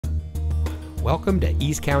Welcome to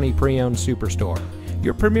East County Pre-Owned Superstore,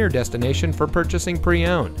 your premier destination for purchasing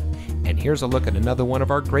pre-owned. And here's a look at another one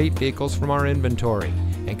of our great vehicles from our inventory,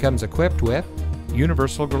 and comes equipped with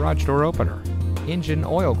universal garage door opener, engine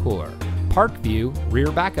oil cooler, park view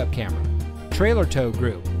rear backup camera, trailer tow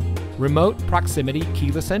group, remote proximity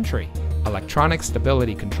keyless entry, electronic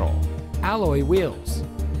stability control, alloy wheels,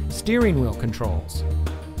 steering wheel controls,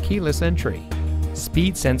 keyless entry,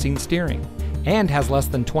 speed sensing steering, and has less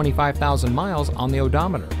than 25,000 miles on the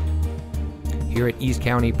odometer. Here at East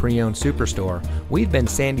County Pre-Owned Superstore, we've been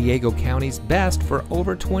San Diego County's best for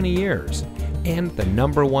over 20 years and the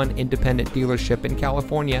 #1 independent dealership in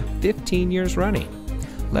California 15 years running.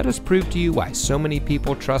 Let us prove to you why so many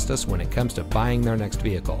people trust us when it comes to buying their next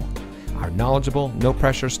vehicle. Our knowledgeable,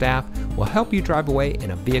 no-pressure staff will help you drive away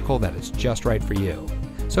in a vehicle that is just right for you.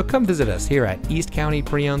 So come visit us here at East County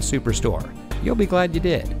Pre-Owned Superstore. You'll be glad you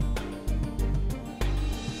did.